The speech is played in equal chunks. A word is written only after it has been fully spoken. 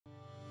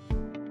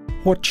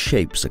What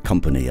shapes a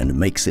company and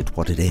makes it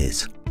what it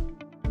is?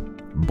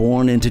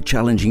 Born into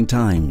challenging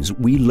times,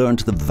 we learned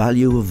the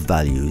value of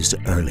values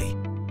early.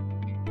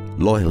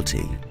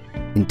 Loyalty,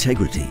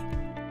 integrity,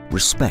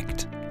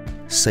 respect,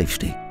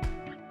 safety.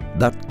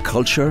 That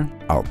culture,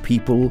 our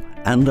people,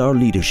 and our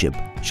leadership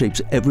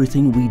shapes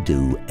everything we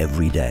do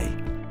every day.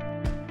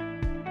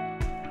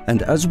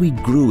 And as we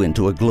grew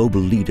into a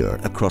global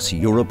leader across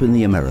Europe and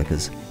the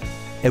Americas,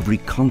 every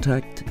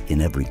contact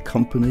in every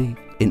company,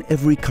 in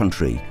every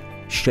country,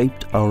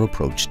 shaped our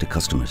approach to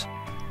customers.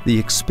 The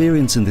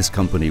experience in this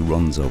company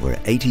runs over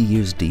 80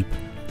 years deep,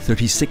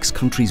 36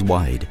 countries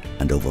wide,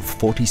 and over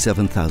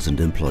 47,000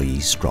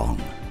 employees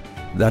strong.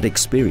 That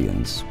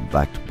experience,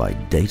 backed by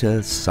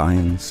data,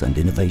 science, and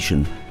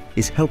innovation,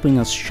 is helping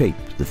us shape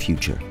the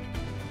future.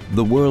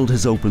 The world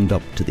has opened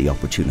up to the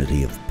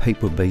opportunity of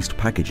paper-based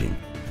packaging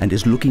and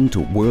is looking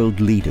to world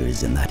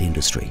leaders in that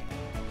industry.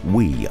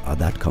 We are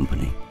that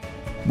company.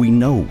 We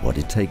know what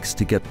it takes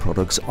to get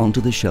products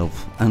onto the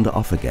shelf and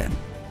off again.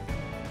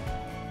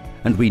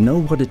 And we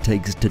know what it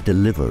takes to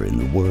deliver in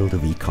the world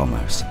of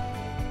e-commerce.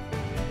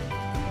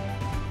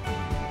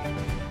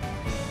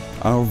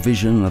 Our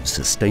vision of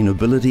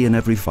sustainability in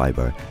every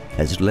fiber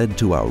has led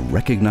to our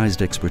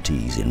recognized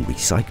expertise in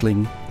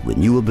recycling,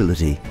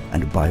 renewability,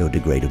 and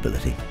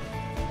biodegradability.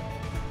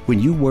 When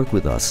you work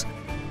with us,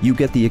 you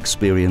get the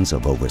experience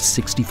of over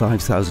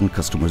 65,000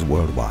 customers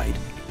worldwide,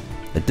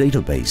 a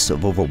database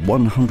of over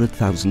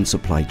 100,000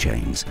 supply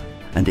chains,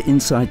 and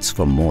insights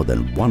from more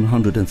than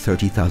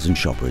 130,000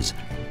 shoppers,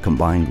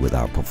 combined with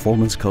our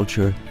performance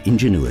culture,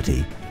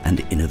 ingenuity, and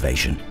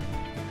innovation.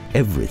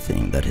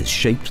 Everything that has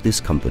shaped this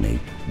company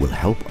will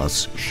help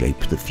us shape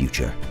the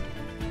future.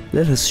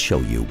 Let us show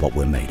you what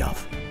we're made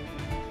of.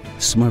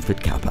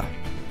 Smurfit Kappa,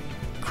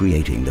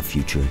 creating the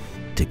future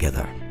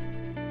together.